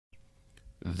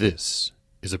This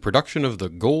is a production of the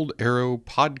Gold Arrow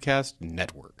Podcast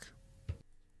Network.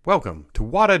 Welcome to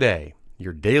What a Day,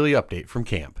 your daily update from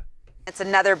camp. It's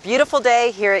another beautiful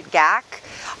day here at GAC.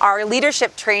 Our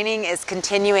leadership training is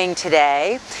continuing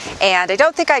today, and I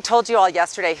don't think I told you all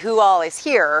yesterday who all is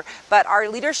here, but our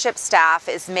leadership staff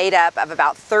is made up of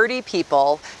about 30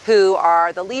 people who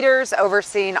are the leaders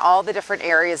overseeing all the different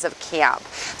areas of camp.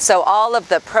 So all of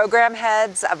the program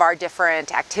heads of our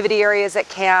different activity areas at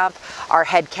camp, our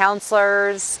head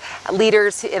counselors,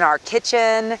 leaders in our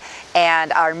kitchen,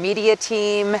 and our media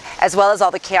team, as well as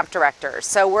all the camp directors.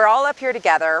 So we're all up here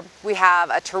together. We have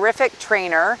a terrific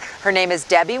trainer. Her name is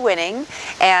Debbie Winning,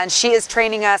 and she is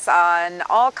training us on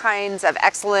all kinds of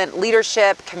excellent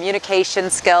leadership, communication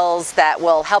skills that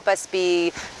will help us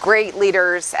be great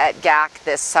leaders at GAC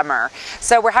this summer.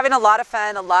 So we're having a lot of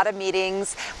fun, a lot of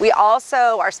meetings. We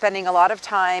also are spending a lot of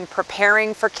time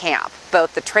preparing for camp,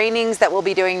 both the trainings that we'll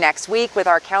be doing next week with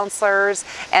our counselors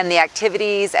and the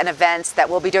activities and events that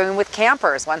we'll be doing with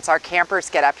campers once our campers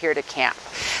get up here to camp.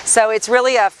 So it's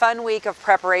really a fun week of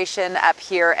preparation up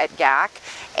here at GAC,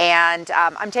 and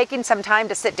I'm taking some time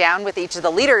to sit down with each of the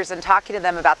leaders and talking to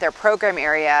them about their program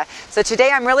area. So today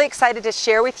I'm really excited to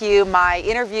share with you my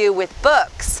interview with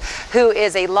Books, who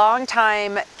is a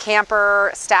longtime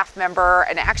camper, staff member,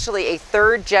 and actually a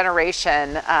third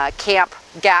generation camp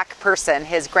GAC person.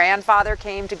 His grandfather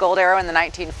came to Gold Arrow in the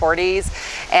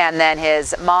 1940s, and then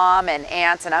his mom and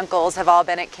aunts and uncles have all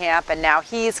been at camp, and now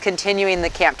he's continuing the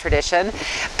camp tradition.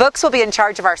 Books will be in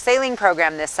charge of our sailing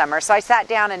program this summer, so I sat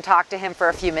down and talked to him for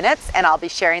a few minutes, and I'll be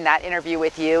sharing that interview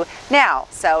with you now.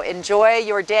 So enjoy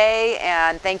your day,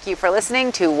 and thank you for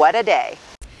listening to What a Day.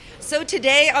 So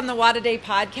today on the What a Day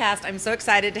podcast, I'm so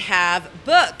excited to have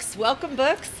Books. Welcome,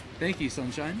 Books. Thank you,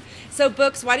 Sunshine. So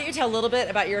Books, why don't you tell a little bit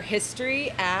about your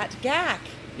history at GAC?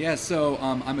 Yeah, so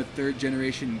I'm a third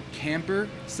generation camper,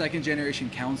 second generation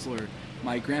counselor.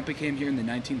 My grandpa came here in the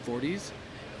 1940s,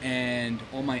 and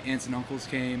all my aunts and uncles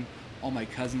came, all my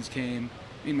cousins came.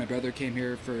 Me and my brother came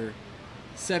here for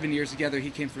 7 years together. He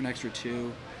came for an extra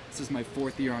 2. This is my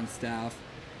 4th year on staff.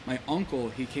 My uncle,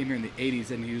 he came here in the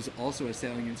 80s, and he was also a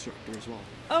sailing instructor as well.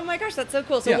 Oh my gosh, that's so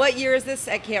cool. So Yeah. What year is this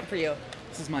at camp for you?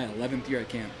 This is my 11th year at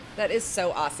camp. That is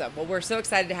so awesome. Well, we're so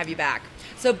excited to have you back.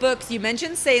 So Books, you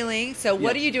mentioned sailing. So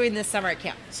what are you doing this summer at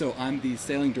camp? So I'm the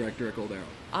sailing director at Gold Arrow.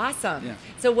 Awesome. Yeah.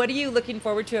 So what are you looking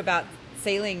forward to about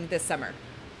sailing this summer?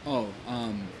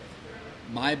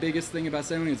 My biggest thing about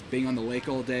sailing is being on the lake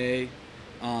all day,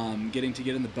 getting to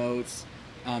get in the boats,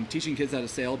 teaching kids how to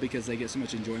sail because they get so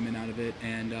much enjoyment out of it,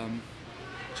 and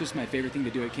it's just my favorite thing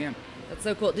to do at camp. That's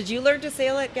so cool. Did you learn to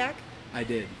sail at GAC? I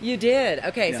did. You did?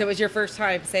 Okay, Yeah. so it was your first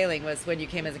time sailing was when you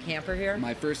came as a camper here?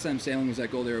 My first time sailing was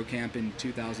at Gold Arrow Camp in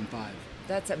 2005.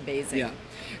 That's amazing. Yeah.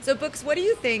 So Books, what do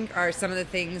you think are some of the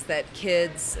things that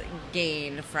kids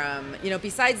gain from,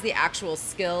 besides the actual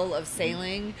skill of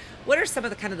sailing, what are some of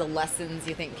the kind of the lessons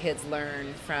you think kids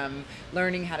learn from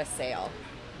learning how to sail?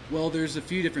 Well, there's a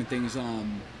few different things.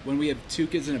 When we have 2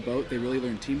 kids in a boat, they really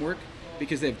learn teamwork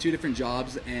because they have 2 different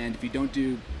jobs, and if you don't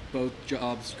do both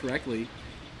jobs correctly,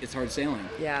 it's hard sailing.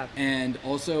 Yeah. And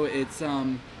also it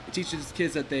teaches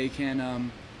kids that they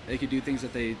can do things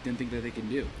that they didn't think that they can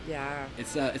do. Yeah.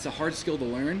 It's a hard skill to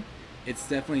learn. It's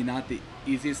definitely not the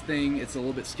easiest thing. It's a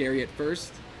little bit scary at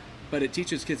first, but it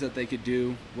teaches kids that they could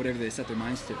do whatever they set their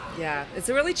minds to. Yeah, it's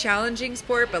a really challenging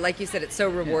sport, but like you said, it's so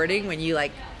rewarding when you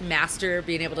master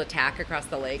being able to tack across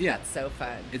the lake. Yeah. That's so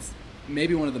fun. It's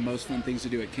maybe one of the most fun things to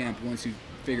do at camp once you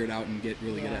figure it out and get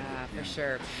really good at it. Yeah, for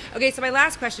sure. Okay, so my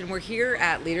last question. We're here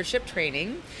at leadership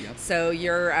training. Yep. So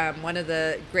you're one of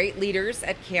the great leaders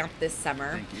at camp this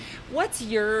summer. Thank you. What's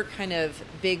your kind of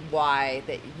big why,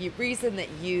 reason that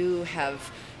you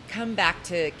have come back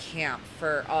to camp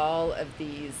for all of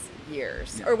these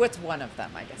years? Yeah. Or what's one of them,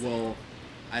 I guess? Well,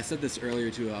 I said this earlier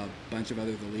to a bunch of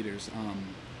other leaders.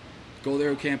 Gold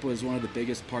Arrow Camp was one of the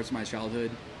biggest parts of my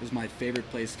childhood. It was my favorite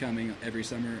place coming every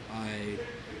summer. I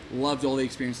loved all the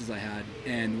experiences I had,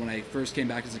 and when I first came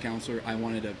back as a counselor, I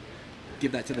wanted to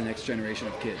give that to the next generation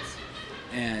of kids.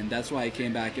 And that's why I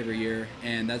came back every year,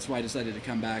 and that's why I decided to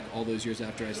come back all those years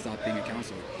after I stopped being a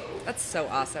counselor. That's so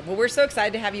awesome. Well, we're so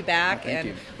excited to have you back, Thank and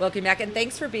you. welcome back, and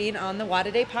thanks for being on the What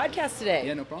a Day podcast today.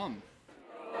 Yeah, no problem.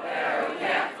 Gold Arrow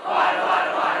Camp, what a